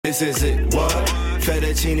This is it, what?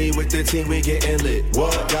 Fettuccine with the team, we getting lit,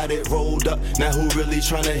 what? Got it rolled up, now who really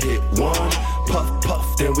tryna hit one? Puff,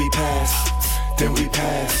 puff, then we pass, then we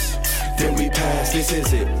pass, then we pass. This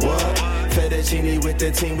is it, what? Fettuccine with the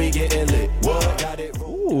team, we getting lit, what? Got it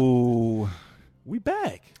rolled up. Ooh, we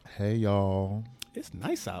back. Hey, y'all. It's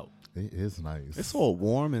nice out. It is nice. It's all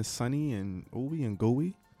warm and sunny and ooey and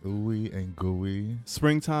gooey. Ooey and gooey.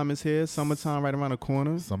 Springtime is here. Summertime right around the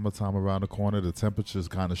corner. Summertime around the corner. The temperatures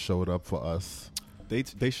kind of showed up for us.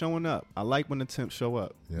 They showing up. I like when the temps show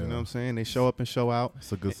up. Yeah. You know what I'm saying? They show up and show out.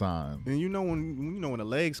 It's a good sign. And when the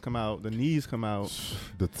legs come out, the knees come out.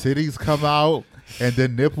 The titties come out, and the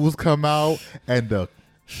nipples come out, and the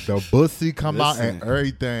bussy come out, and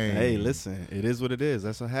everything. Hey, listen. It is what it is.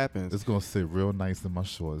 That's what happens. It's going to sit real nice in my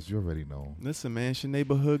shorts. You already know. Listen, man. It's your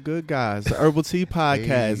neighborhood good guys. The Herbal Tea Podcast.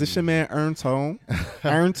 Hey. It's your man, Ernstone.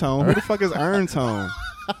 Ernstone. Who the fuck is Ernstone?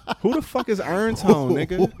 Who the fuck is Ernstone,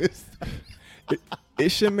 nigga?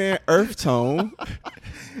 It's your man, Earth Tone.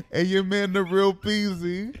 And your man, the real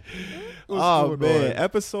Peasy. Oh, man.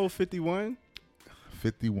 Episode 51.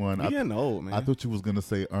 51. We getting old, man. I thought you was going to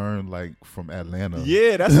say Earn, like, from Atlanta.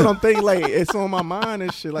 Yeah, that's what I'm thinking. Like, it's on my mind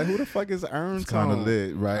and shit. Like, who the fuck is Ernstone? It's kind of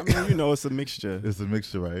lit, right? I mean, it's a mixture. It's a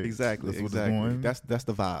mixture, right? Exactly. That's what exactly. it's going? That's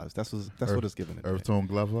the vibes. That's what it's giving it. Earth Tone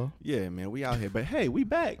Glover. Yeah, man. We out here. But hey, we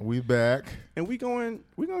back. We back. And we're gonna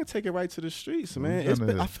take it right to the streets, man.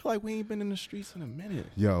 I feel like we ain't been in the streets in a minute.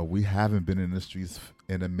 Yo, we haven't been in the streets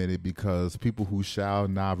in a minute because people who shall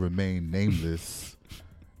not remain nameless,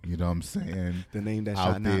 you know what I'm saying? The name that out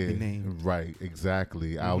shall there, not be named. Right,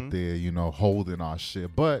 exactly. Out there, holding our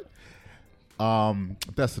shit. But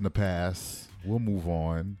that's in the past. We'll move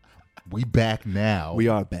on. We back now. We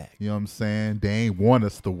are back. You know what I'm saying? They ain't want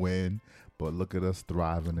us to win, but look at us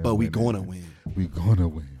thriving. But we winning. gonna win. We gonna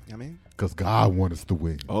win. I mean? Because God wants us to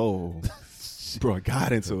win. Oh. Bro, I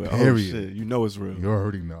got into it. Period. Oh, shit. You know it's real. You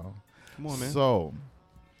already know. Come on, man. So,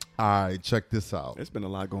 all right, check this out. It's been a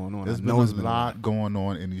lot going on. There's been a lot going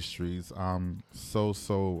on in these streets. I'm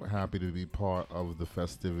so happy to be part of the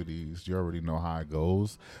festivities. You already know how it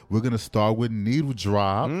goes. We're going to start with Needle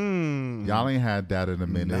Drop. Y'all ain't had that in a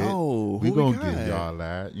minute. No. We're going to give y'all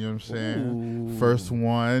that. You know what I'm saying? First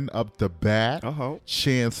one up the bat.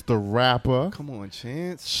 Chance the Rapper. Come on,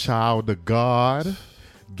 Chance. Child of God.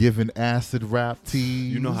 Giving acid rap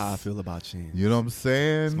teas. You know how I feel about Chance. You know what I'm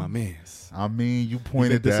saying? It's my man's. I mean, you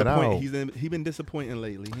pointed that out. He's been disappointing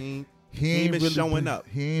lately. He ain't been really showing up.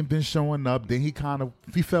 He ain't been showing up. Then he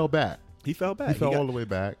fell back. He fell back. He fell all the way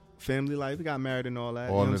back. Family life. He got married and all that.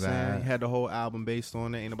 All you know of what I'm that. saying? He had the whole album based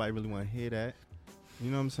on that. Ain't nobody really want to hear that.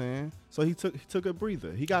 You know what I'm saying? So he took a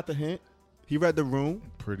breather. He got the hint. He read the room.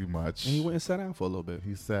 Pretty much. And he went and sat down for a little bit.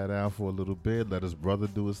 He sat down for a little bit. Let his brother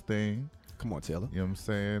do his thing. Come on, Taylor. You know what I'm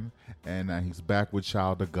saying? And now he's back with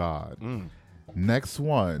Child of God. Next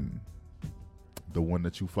one. The one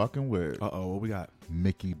that you fucking with. Uh-oh, what we got?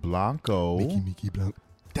 Mickey Blanco. Mickey Blanco.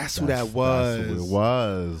 That's who that was. That's who it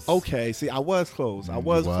was. Okay, see, I was close. You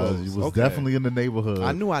was definitely in the neighborhood.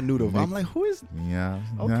 I knew the. I'm like, who is? Yeah.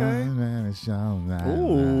 Okay.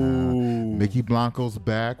 Ooh. Mickey Blanco's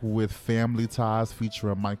back with Family Ties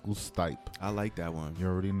featuring Michael Stipe. I like that one. You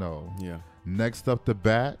already know. Yeah. Next up the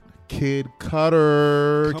bat, Kid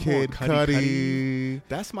Cutter. Kid Cudi.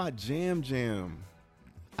 That's my jam.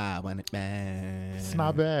 I want it bad. It's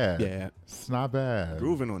not bad. Yeah. It's not bad.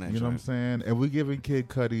 Grooving on that. You know what I'm saying? And we're giving Kid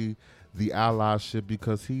Cudi the allyship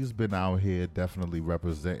because he's been out here definitely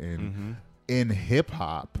representing in hip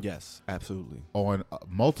hop. Yes, absolutely. On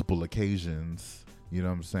multiple occasions. You know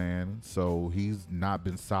what I'm saying? So he's not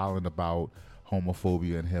been silent about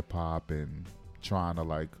homophobia in hip hop and trying to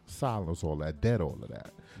like silence all that, dead all of that.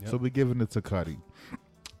 Yep. So we're giving it to Cudi.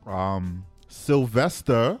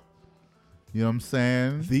 Sylvester. You know what I'm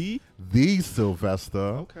saying? The Sylvester.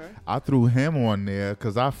 Okay. I threw him on there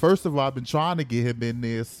because first of all, I've been trying to get him in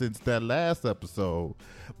there since that last episode.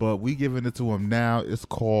 But we giving it to him now. It's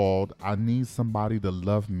called I Need Somebody to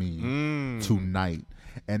Love Me Tonight.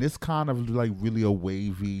 And it's kind of like really a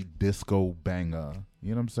wavy disco banger. You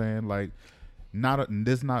know what I'm saying? Like,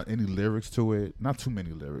 there's not any lyrics to it. Not too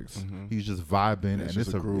many lyrics. He's just vibing,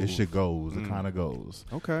 and it shit goes. It kind of goes.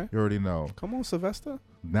 Okay. You already know. Come on, Sylvester.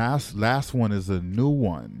 Last one is a new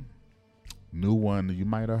one. New one. You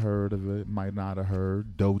might have heard of it. Might not have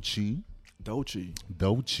heard. Doechii. You know what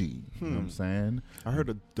I'm saying? I heard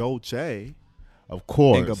of Dolce. Of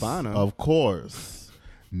course. And Gabbana. Of course.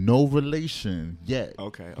 No relation yet.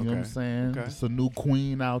 Okay. You know what I'm saying? Okay. It's a new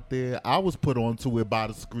queen out there. I was put onto it by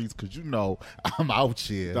the Skreetz because, you know, I'm out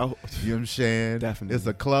here. You know what I'm saying? Definitely. It's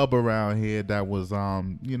a club around here that was,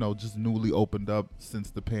 you know, just newly opened up since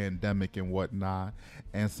the pandemic and whatnot.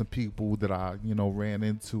 And some people that I, you know, ran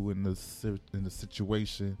into in the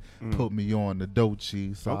situation put me on the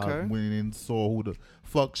Dochi. So I went in and saw who the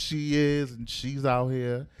fuck she is, and she's out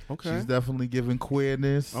here. Okay. She's definitely giving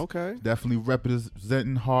queerness. Okay. Definitely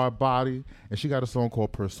representing hard body. And she got a song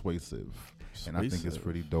called Persuasive. And I think it's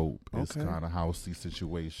pretty dope. It's kind of housey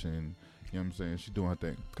situation. You know what I'm saying? She's doing her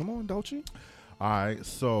thing. Come on, Dolce. All right.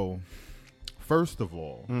 So, first of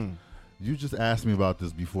all, you just asked me about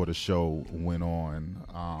this before the show went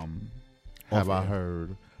on. Have I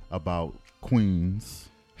heard about Queens?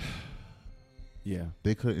 Yeah.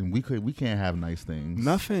 They couldn't. We can't have nice things.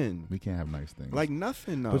 Nothing. We can't have nice things. Like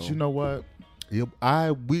nothing, no. But you know what? You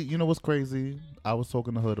know what's crazy? I was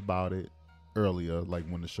talking to Hood about it earlier, like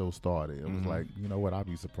when the show started. It was like, you know what? I'd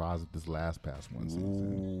be surprised if this past one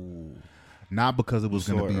season. Ooh. Not because it was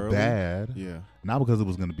going to be bad. Yeah. Not because it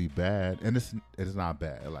was going to be bad. And it's not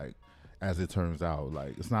bad. Like, as it turns out,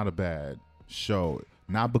 like, it's not a bad show.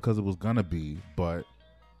 Not because it was going to be, but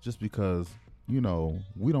just because, you know,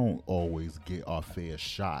 we don't always get our fair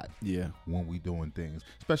shot when we doing things,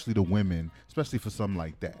 especially the women, especially for something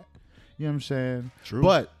like that. You know what I'm saying? True.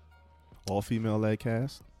 But all female led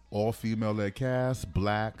cast,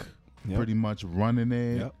 black, pretty much running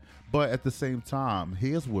it. Yep. But at the same time,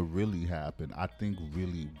 here's what really happened. I think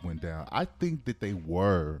really went down. I think that they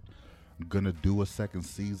were gonna do a second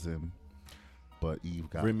season, but Eve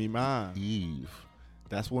got Remy Ma. Eve.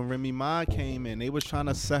 That's when Remy Ma came in. They was trying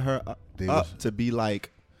to set her up to be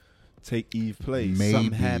like, take Eve place. Maybe.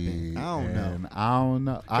 Something happened. I don't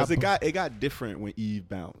know. Because it got different when Eve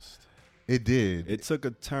bounced. It did. It took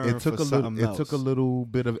a turn for something else. It took a little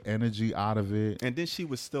bit of energy out of it. And then she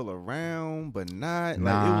was still around, but not.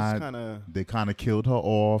 Like, it was kind of. They kind of killed her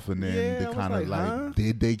off, and then they kind of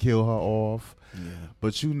did they kill her off? Yeah.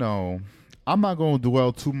 But you know, I'm not going to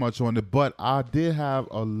dwell too much on it, but I did have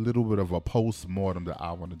a little bit of a post-mortem that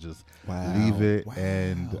I want to just leave it.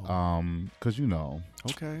 And because, you know.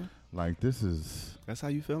 Okay. Like, this is... That's how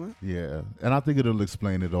you feeling? Yeah. And I think it'll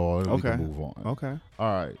explain it all, and we can move on. Okay.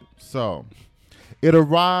 All right. So, it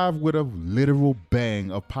arrived with a literal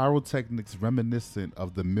bang of pyrotechnics reminiscent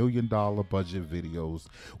of the $1 million budget videos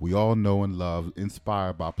we all know and love,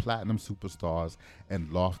 inspired by platinum superstars and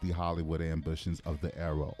lofty Hollywood ambitions of the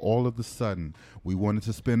era. All of a sudden, we wanted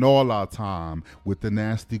to spend all our time with the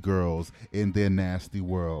nasty girls in their nasty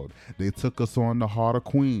world. They took us on the heart of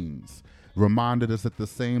Queens. Reminded us at the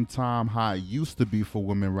same time how it used to be for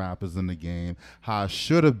women rappers in the game, how it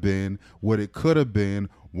should have been, what it could have been,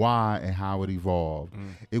 why, and how it evolved.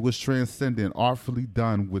 It was transcendent, artfully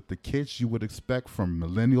done with the kitsch you would expect from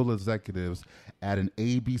millennial executives at an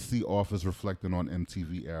ABC office reflecting on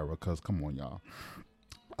MTV era, because come on, y'all.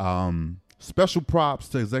 Special props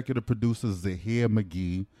to executive producer Zahir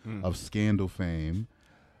McGee of Scandal fame,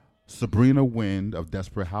 Sabrina Wind of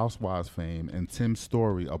Desperate Housewives fame, and Tim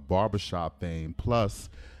Story of Barbershop fame, plus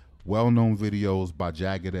well-known videos by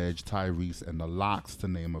Jagged Edge, Tyrese, and The Lox, to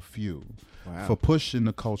name a few, for pushing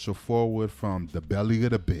the culture forward from the belly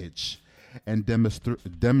of the bitch and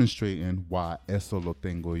demonstrating why eso lo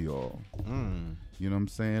tengo yo. You know what I'm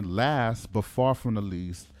saying? Last, but far from the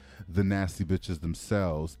least, the nasty bitches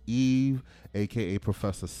themselves. Eve, a.k.a.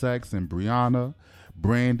 Professor Sex, and Brianna,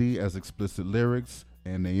 Brandy as explicit lyrics,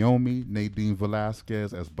 and Naomi, Nadine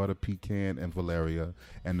Velasquez as Butter Pecan and Valeria,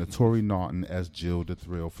 and Notori Naughton as Jill the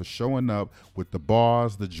Thrill, for showing up with the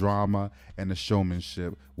bars, the drama, and the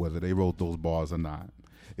showmanship, whether they wrote those bars or not.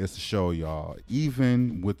 It's a show, y'all.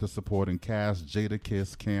 Even with the supporting cast, Jada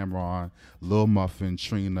Kiss, Cameron, Lil Muffin,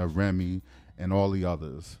 Trina, Remy, and all the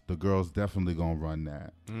others, the girls definitely gonna run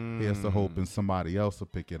that. Here's to hoping somebody else will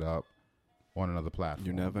pick it up on another platform.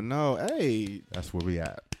 You never know. Hey, that's where we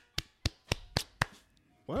at.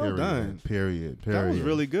 Well done. Period. That was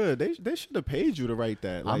really good. They should have paid you to write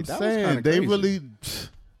that. Like, I'm that saying was they crazy. really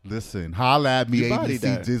listen. Holla at me,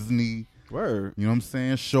 ABC, Disney. Word. You know what I'm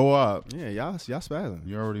saying? Show up. Yeah, y'all spazzing.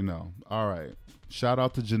 You already know. All right. Shout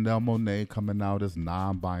out to Janelle Monáe coming out as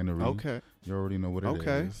non-binary. Okay. You already know what it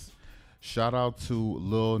is. Shout out to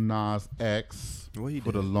Lil Nas X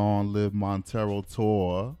for the Long Live Montero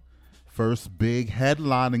tour. First big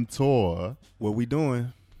headlining tour. What we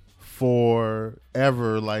doing?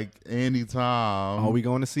 Forever, like anytime. Are we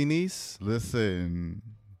going to see Nice? Listen,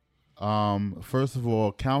 First of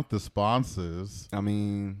all, count the sponsors. I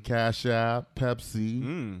mean, Cash App,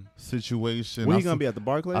 Pepsi, Situation. When you going to be at the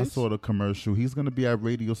Barclays? I saw the commercial. He's going to be at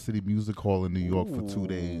Radio City Music Hall in New York for 2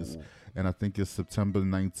 days. And I think it's September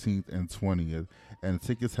 19th and 20th. And the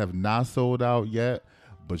tickets have not sold out yet,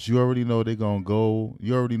 but you already know they're going to go.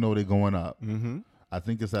 You already know they're going up. Mm-hmm. I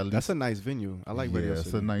think it's at least. That's a nice venue. I like Radio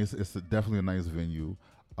City. It's definitely a nice venue.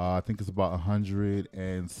 I think it's about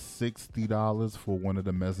 $160 for one of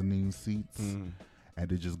the mezzanine seats. And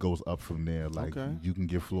it just goes up from there. Like, you can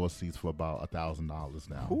get floor seats for about $1,000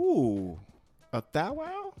 now. Ooh. A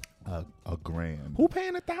 $1,000? A grand. Who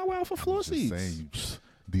paying $1,000 for floor seats? Saying,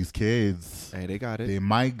 these kids. Hey, they got it. They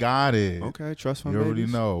might got it. Okay, trust fund You already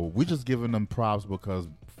babies. know. We just giving them props because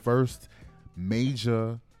first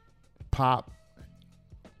major pop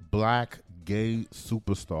black gay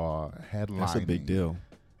superstar headlining. That's a big deal.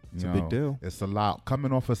 It's a big deal. It's a lot.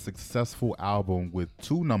 Coming off a successful album with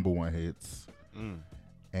 2 #1 hits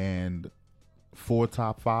and 4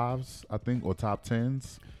 top 5s, I think, or top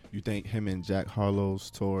 10s. You think him and Jack Harlow's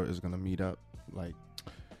tour is going to meet up? Like,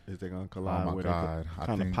 is they going to collide? Oh, my God.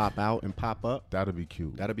 Kind of pop out and pop up? That'd be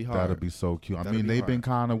cute. That'd be hard. That'd be so cute. I mean, they've been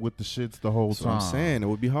kind of with the shits the whole time. That's what I'm saying. It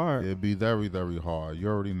would be hard. It'd be very, very hard. You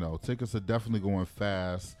already know. Tickets are definitely going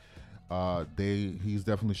fast. He's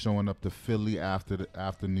definitely showing up to Philly after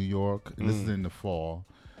New York. And this is in the fall.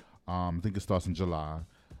 I think it starts in July,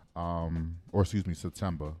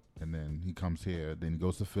 September, and then he comes here. Then he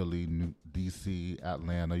goes to Philly, DC,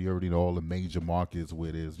 Atlanta. You already know all the major markets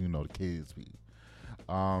where there's the kids be.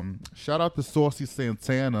 Shout out to Saucy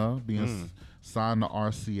Santana being signed to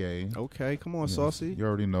RCA. Okay, come on, Saucy. You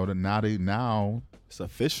already know that now it's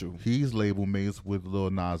official. He's label mates with Lil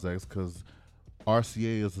Nas X because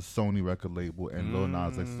RCA is a Sony record label, and Lil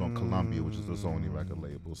Nas X is on Columbia, which is a Sony record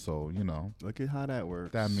label. So, Look at how that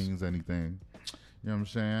works. That means anything. You know what I'm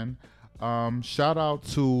saying? Shout out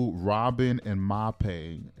to Robin and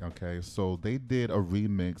Mape. Okay, so they did a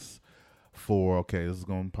remix for, this is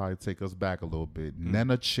going to probably take us back a little bit.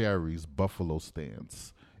 Nena Cherry's Buffalo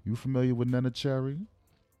Stance. You familiar with Nena Cherry?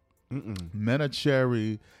 Nena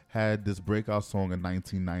Cherry had this breakout song in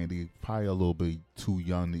 1990, probably a little bit too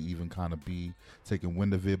young to even kind of be taking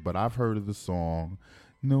wind of it, but I've heard of the song.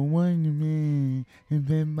 No one you mean, and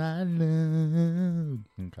then my love.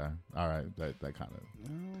 Okay, all right, that kind of.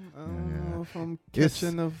 If I'm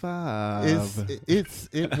catching the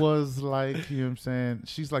vibe. It was like, you know what I'm saying?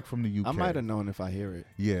 She's like from the UK. I might have known if I hear it.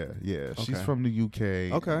 Yeah. Okay. She's from the UK.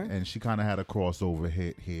 Okay. And she kind of had a crossover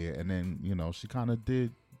hit here, and then she kind of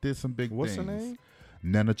did some big What's things. her name?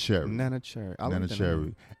 Nena Cherry. Nena Cherry. Nena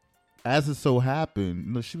Cherry. As it so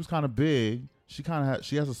happened, she was kind of big. She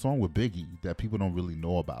has a song with Biggie that people don't really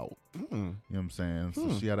know about. You know what I'm saying?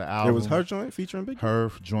 So she had an album. It was her joint featuring Biggie? Her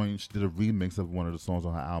joint. She did a remix of one of the songs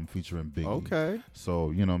on her album featuring Biggie. Okay.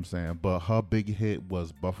 So, you know what I'm saying? But her big hit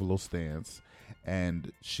was Buffalo Stance.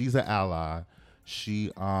 And she's an ally.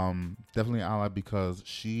 She definitely an ally because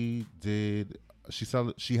she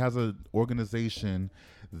has an organization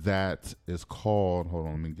that is called, hold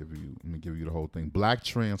on, let me give you the whole thing, Black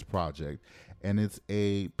Trans Project, and it's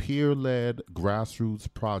a peer-led grassroots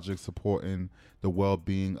project supporting the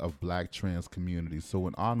well-being of Black trans communities. So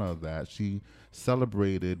in honor of that, she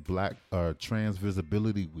celebrated Black Trans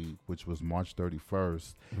Visibility Week, which was March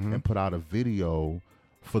 31st, and put out a video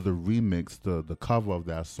for the remix, the cover of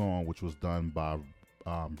that song, which was done by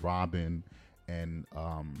Robin and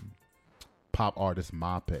pop artist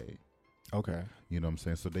Mape. Okay. You know what I'm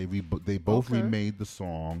saying? So they both remade the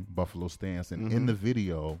song Buffalo Stance, and in the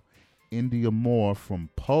video, India Moore from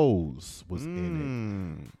Pose was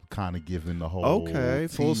in it, kind of giving the whole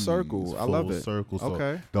full circle. I love it. Full circle.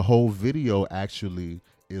 So the whole video actually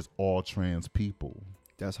is all trans people.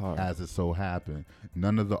 That's hard. As it so happened,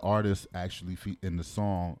 none of the artists actually in the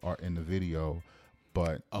song are in the video,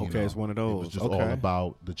 but it's one of those. It was just all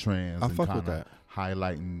about the trans and fuck kind with that.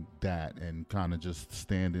 Highlighting that and kind of just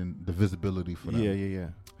standing the visibility for them. Yeah.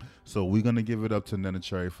 So we're gonna give it up to Nena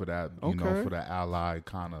Cherry for that, for that ally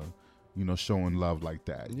kind of, showing love like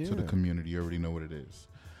that to the community. You already know what it is.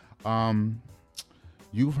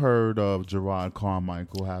 You've heard of Gerard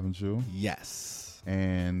Carmichael, haven't you? Yes.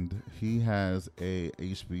 And he has a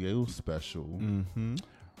HBO special,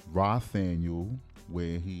 Rothaniel,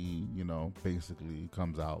 where he, basically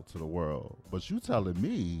comes out to the world. But you telling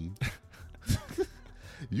me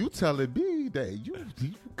that you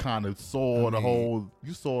kind of saw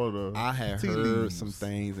I had heard some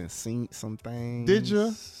things and seen some things. Did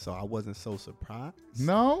you? So I wasn't so surprised.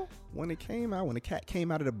 No? When it came out, when the cat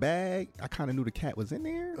came out of the bag, I kind of knew the cat was in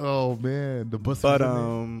there. Oh man, the bus but was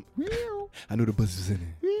in there. I knew the bus was in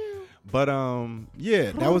there. But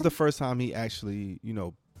yeah, that was the first time he actually,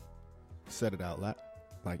 said it out loud,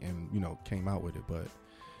 like, and came out with it. But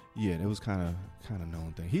yeah, it was kind of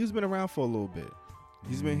known thing. He's been around for a little bit.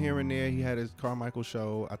 He's been here and there. He had his Carmichael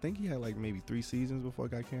show. I think he had like maybe 3 seasons before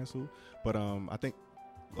it got canceled. But I think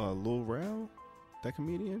Lil Rel, that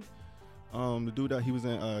comedian, the dude that he was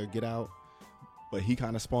in Get Out, but he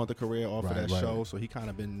kind of spawned the career off of that show. So he kind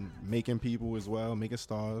of been making people as well, making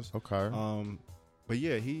stars. Okay. But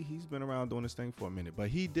yeah, he's been around doing this thing for a minute. But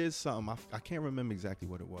he did something. I can't remember exactly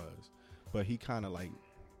what it was, but he kind of like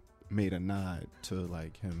made a nod to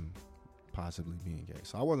like him possibly being gay.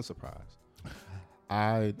 So I wasn't surprised.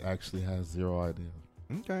 I actually had zero idea.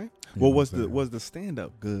 Okay. Well, was the stand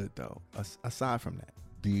up good though? Aside from that,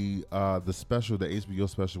 the special, the HBO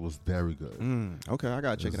special, was very good. Okay, I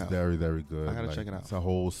gotta check it out. Very, very good. I gotta check it out. It's a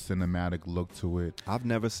whole cinematic look to it. I've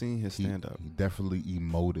never seen his stand up. He definitely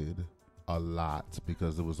emoted a lot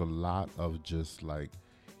because there was a lot of just like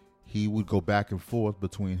he would go back and forth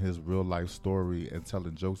between his real life story and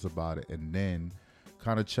telling jokes about it, and then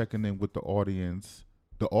kind of checking in with the audience.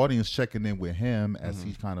 The audience checking in with him as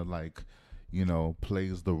he kind of like,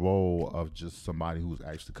 plays the role of just somebody who's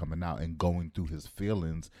actually coming out and going through his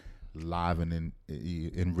feelings live and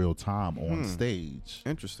in real time on stage.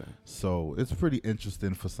 Interesting. So it's pretty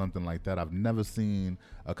interesting for something like that. I've never seen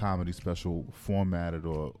a comedy special formatted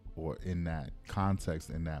or in that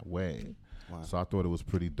context in that way. Wow. So I thought it was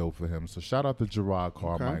pretty dope for him. So shout out to Gerard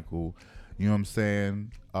Carmichael. Okay. You know what I'm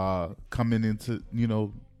saying? Coming into,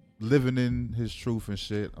 living in his truth and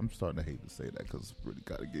shit. I'm starting to hate to say that because it's really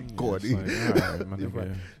got to get corny. Like,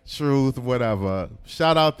 truth, whatever.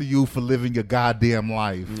 Shout out to you for living your goddamn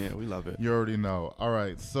life. Yeah, we love it. You already know. All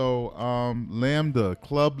right. So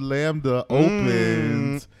Club Lambda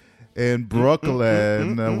opens in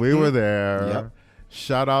Brooklyn. We were there. Yep.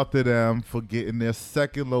 Shout out to them for getting their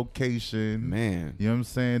second location. Man. You know what I'm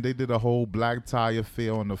saying? They did a whole black tie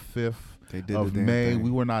affair on the 5th of May. We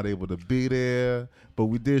were not able to be there, but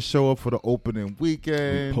we did show up for the opening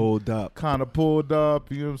weekend. We pulled up. Kind of pulled up,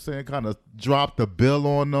 you know what I'm saying? Kind of dropped the bill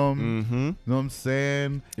on them. Mm-hmm. You know what I'm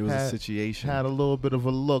saying? It was a situation. Had a little bit of a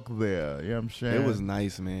look there. You know what I'm saying? It was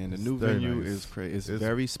nice, man. The new venue is crazy. It's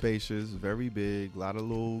very spacious, very big. A lot of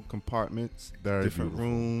little compartments, different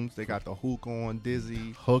rooms. They got the hookah on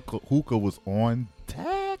Dizzy. Hookah was on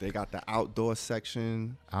deck. They got the outdoor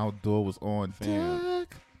section. Outdoor was on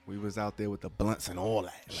deck. We was out there with the blunts and all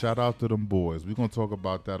that. Shout out to them boys. We're gonna talk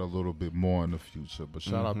about that a little bit more in the future. But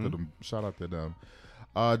shout out to them. Shout out to them.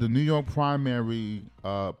 The New York primaries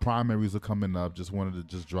are coming up. Just wanted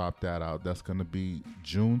to drop that out. That's gonna be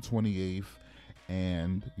June 28th,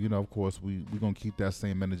 and of course we're gonna keep that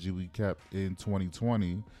same energy we kept in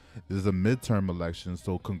 2020. This is a midterm election,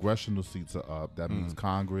 so congressional seats are up. That means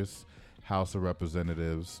Congress, House of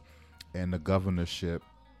Representatives, and the governorship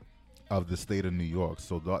of the state of New York.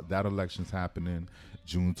 So that election's happening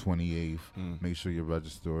June 28th. Make sure you're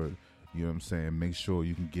registered. You know what I'm saying? Make sure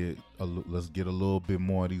you can let's get a little bit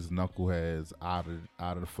more of these knuckleheads out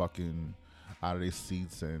of their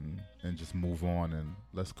seats and just move on, and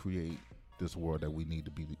let's create this world that we need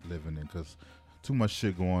to be living in, because too much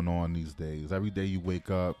shit going on these days. Every day you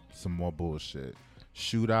wake up, some more bullshit.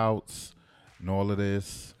 Shootouts and all of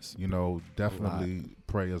this, definitely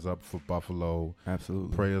prayers up for Buffalo.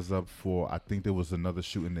 Absolutely. Prayers up for, I think there was another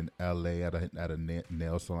shooting in L.A. at a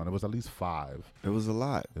nail salon. It was at least 5. It was a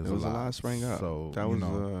lot. It was a lot sprang up. So, that was,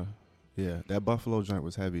 that Buffalo joint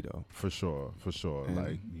was heavy, though. For sure. And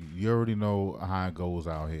like, you already know how it goes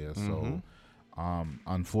out here. So,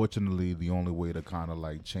 unfortunately, the only way to kind of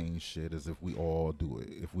like change shit is if we all do it.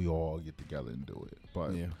 If we all get together and do it.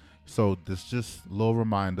 But so this just a little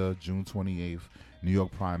reminder, June 28th, New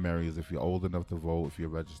York primaries. If you're old enough to vote, if you're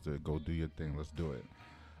registered, go do your thing. Let's do it.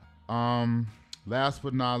 Last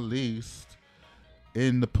but not least,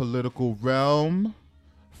 in the political realm,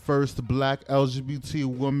 first black LGBT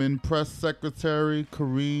woman press secretary,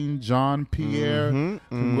 Karine Jean-Pierre.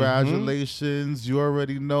 Congratulations. You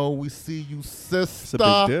already know. We see you, sister. It's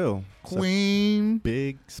a big deal. Queen.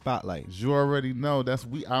 Big spotlight. You already know.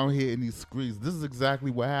 We out here in these streets. This is exactly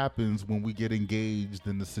what happens when we get engaged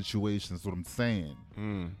in the situation. That's what I'm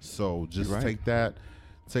saying. So just take that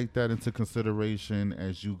into consideration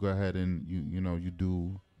as you go ahead and you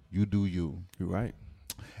do you. You're right.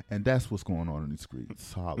 And that's what's going on in these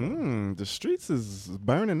streets. The streets is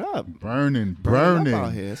burning up. Burning up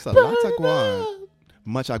out here. It's a lot of guan.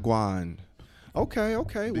 Much aguan. Okay.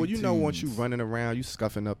 Big Well, once you running around, you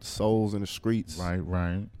scuffing up the souls in the streets.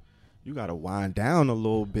 Right. You gotta wind down a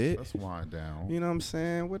little bit. Let's wind down. You know what I'm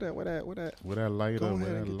saying? With that lighter. With that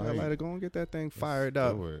lighter. Go and get that thing fired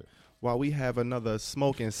up. while we have another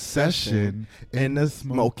smoking session in the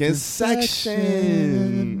smoking section.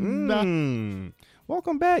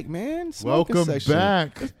 Welcome back, man. Welcome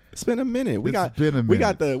back. It's been a minute. We got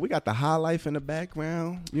the high life in the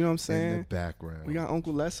background. You know what I'm saying? In the background. We got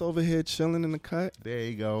Uncle Les over here chilling in the cut. There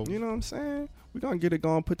you go. You know what I'm saying? We're gonna get it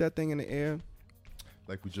going, put that thing in the air.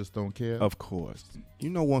 Like we just don't care. Of course. You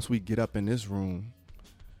know, once we get up in this room,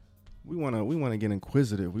 we wanna get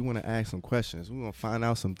inquisitive. We wanna ask some questions. We wanna find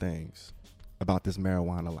out some things about this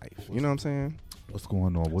marijuana life. You know what I'm saying? What's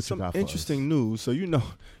going on? What some you got for interesting news. So you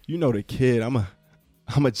know the kid. I'm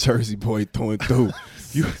a Jersey boy through and through.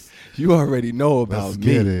 you already know about Let's me.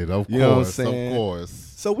 Get it, of you know what I'm course, saying? of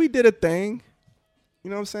course. So we did a thing. You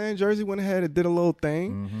know what I'm saying? Jersey went ahead and did a little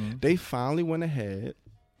thing. Mm-hmm. They finally went ahead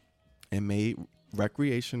and made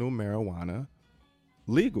recreational marijuana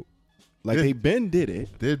legal. Like they been did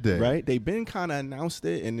it. Did they? Right? They been kind of announced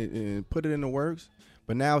it and put it in the works,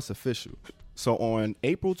 but now it's official. So on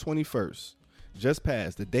April 21st, just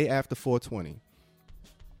passed, the day after 420,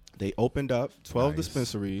 they opened up 12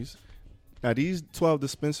 dispensaries. Now, these 12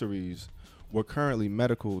 dispensaries were currently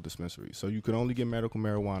medical dispensaries. So you could only get medical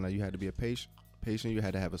marijuana. You had to be a patient. You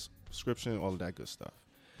had to have a prescription, all of that good stuff.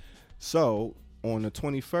 So on the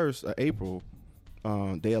 21st of April,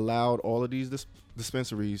 they allowed all of these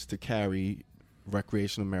dispensaries to carry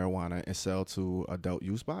recreational marijuana and sell to adult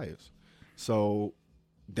use buyers. So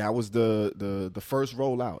that was the first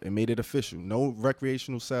rollout. It made it official. No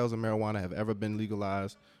recreational sales of marijuana have ever been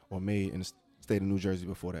legalized or made in the state of New Jersey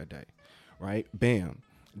before that day. Right? Bam.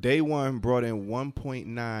 Day one brought in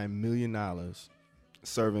 $1.9 million,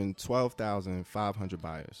 serving 12,500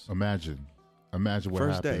 buyers. Imagine what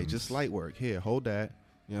First happens. day, just light work. Here, hold that.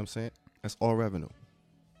 You know what I'm saying? That's all revenue.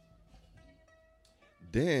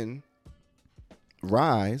 Then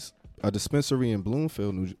Rise, a dispensary in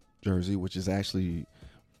Bloomfield, New Jersey, which is actually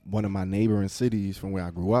one of my neighboring cities from where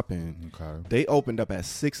I grew up in. Okay. They opened up at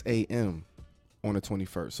 6 a.m. on the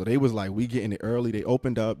 21st. So they was like, we getting it early. They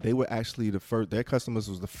opened up. They were actually the first. Their customers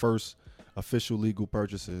was the first official legal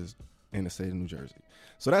purchases in the state of New Jersey.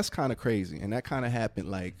 So that's kind of crazy. And that kind of happened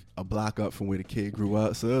like a block up from where the kid grew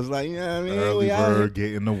up. So it was like, yeah, I mean, early bird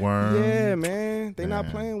getting the worm. Yeah, man. They not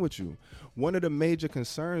playing with you. One of the major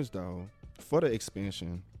concerns, though, for the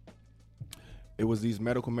expansion, it was these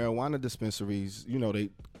medical marijuana dispensaries. You know, they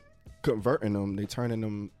converting them. They turning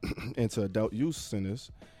them into adult use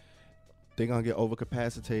centers. They're going to get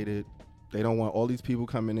overcapacitated. They don't want all these people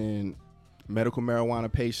coming in, medical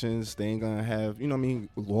marijuana patients. They ain't going to have,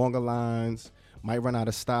 longer lines, might run out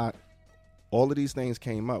of stock. All of these things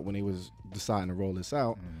came up when they was deciding to roll this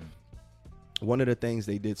out. One of the things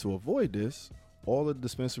they did to avoid this, all the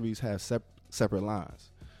dispensaries have separate lines.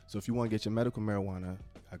 So if you want to get your medical marijuana,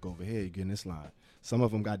 I go over here, you get in this line. Some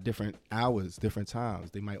of them got different hours, different times.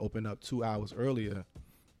 They might open up 2 hours earlier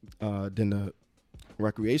than the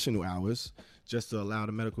recreational hours, just to allow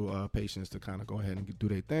the medical patients to kind of go ahead and do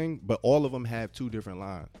their thing. But all of them have 2 different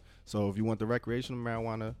lines. So if you want the recreational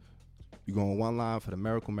marijuana, you go on one line. For the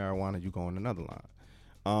medical marijuana, you go on another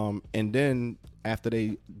line. And then after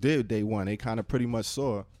they did day one, they kind of pretty much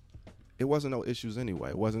saw it wasn't no issues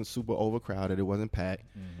anyway. It wasn't super overcrowded. It wasn't packed.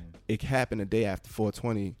 It happened the day after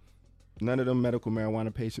 420. None of them medical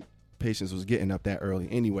marijuana patients was getting up that early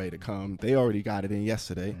anyway to come. They already got it in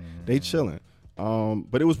yesterday. They chilling.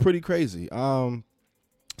 But it was pretty crazy. So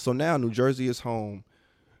now New Jersey is home.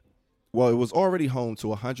 Well, it was already home to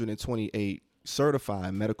 128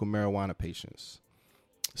 certified medical marijuana patients.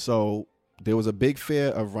 So there was a big fear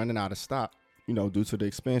of running out of stock, due to the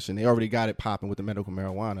expansion. They already got it popping with the medical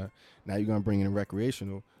marijuana. Now you're going to bring in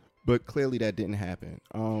recreational. But clearly that didn't happen.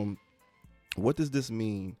 What does this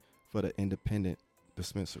mean for the independent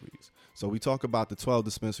dispensaries? So we talk about the 12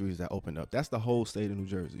 dispensaries that opened up. That's the whole state of New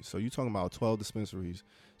Jersey. So you're talking about 12 dispensaries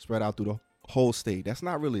spread out through the whole state. That's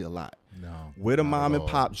not really a lot. No. Where the mom and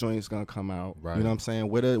pop joints gonna come out? Right. You know what I'm saying?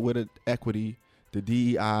 Where the equity, the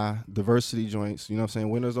DEI, diversity joints. You know what I'm saying?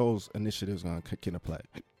 When are those initiatives gonna kick into play?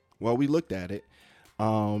 Well, we looked at it.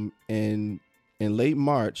 In late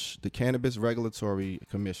March, the Cannabis Regulatory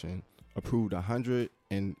Commission approved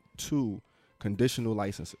 102 conditional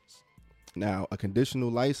licenses. Now, a conditional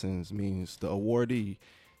license means the awardee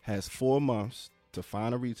has 4 months to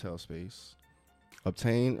find a retail space,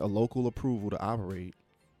 obtain a local approval to operate,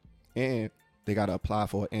 and they got to apply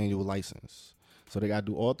for an annual license. So they got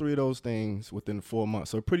to do all 3 of those things within 4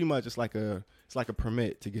 months. So pretty much it's like a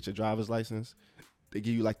permit to get your driver's license. They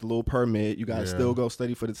give you like the little permit. You got to still go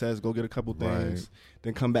study for the test, go get a couple things,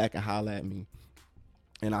 then come back and holler at me,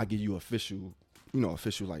 and I'll give you official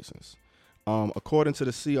license. According to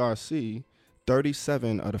the CRC,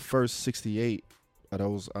 37 of the first 68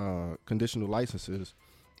 those conditional licenses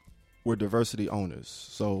were diversity owners.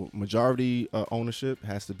 So majority ownership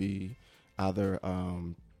has to be either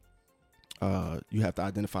you have to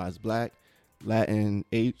identify as Black, Latin,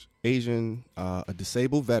 Asian, a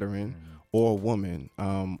disabled veteran, or a woman,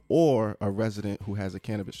 or a resident who has a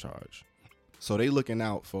cannabis charge. So they looking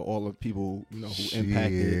out for all the people, who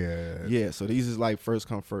impacted. Yeah. So these is like first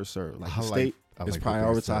come, first serve. Like the state is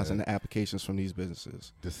prioritizing the applications from these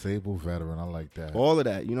businesses. Disabled veteran, I like that. All of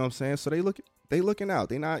that, you know what I'm saying? So they looking out.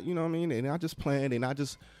 They not, you know what I mean? They're not just playing. They're not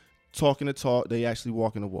just talking the talk. They actually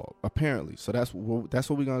walking the walk, apparently. So that's what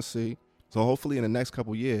we're gonna see. So hopefully in the next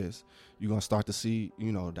couple years, you're gonna start to see,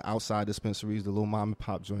 the outside dispensaries, the little mom and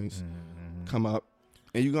pop joints come up,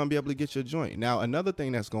 and you're gonna be able to get your joint. Now, another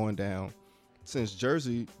thing that's going down, since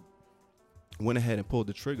Jersey went ahead and pulled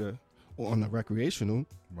the trigger on the recreational,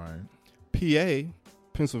 right? PA,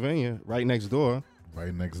 Pennsylvania, right next door,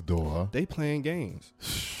 they playing games.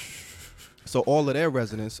 So all of their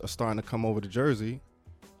residents are starting to come over to Jersey.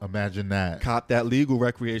 Imagine that. Cop that legal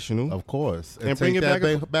recreational. Of course. And bring it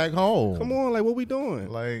back home. Come on, like, what we doing?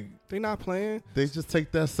 Like, they not playing. They just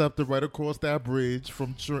take that scepter right across that bridge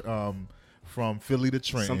from Philly to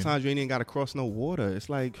Trenton. Sometimes you ain't even got to cross no water. It's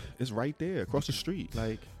like, it's right there, across the street.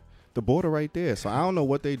 Like, the border right there. So I don't know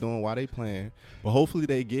what they doing, why they playing. But hopefully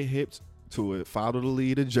they get hip to it. Follow the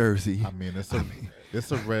lead of Jersey. I mean,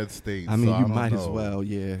 it's a red state. I mean, so you might as well.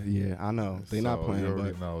 Yeah, I know. They not playing. You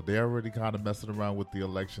already know. They already kind of messing around with the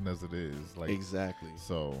election as it is. Like, exactly.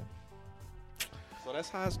 So that's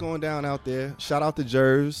how it's going down out there. Shout out to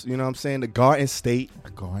Jersey. You know what I'm saying? The Garden State.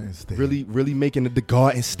 Really, really making it the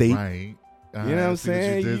Garden State. Right. You know what I'm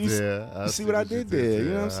saying? You see what I did there. You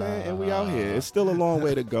know what I'm saying? And we out here. It's still a long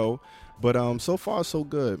way to go. But so far, so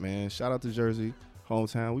good, man. Shout out to Jersey,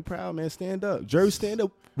 hometown. We proud, man. Stand up. Jersey, stand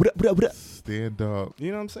up. What up? Stand up.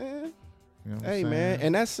 You know what I'm saying? You know what hey, man.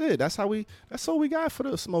 And that's it. That's all we got for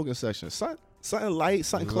the smoking section. Something light,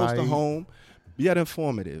 something close to home, yet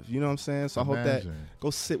informative. You know what I'm saying? So I hope that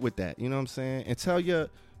go sit with that. You know what I'm saying? And tell your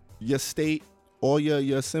state, all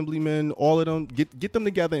your assemblymen, all of them, get them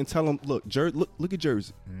together and tell them, look at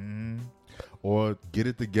Jersey. Or get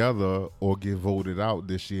it together or get voted out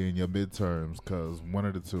this year in your midterms, because one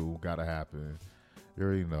of the two got to happen. You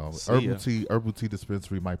already know. Herbal tea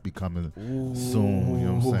dispensary might be coming soon. You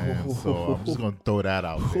know what I'm saying? So I'm just going to throw that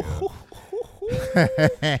out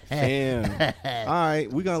there. Damn. All right.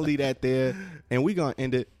 We're going to leave that there. And we're going to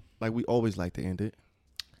end it like we always like to end it.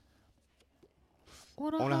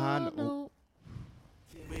 On a high note.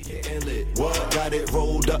 We getting lit. What? Got it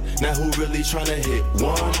rolled up. Now who really tryna hit?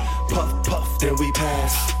 One puff, then we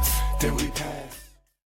pass.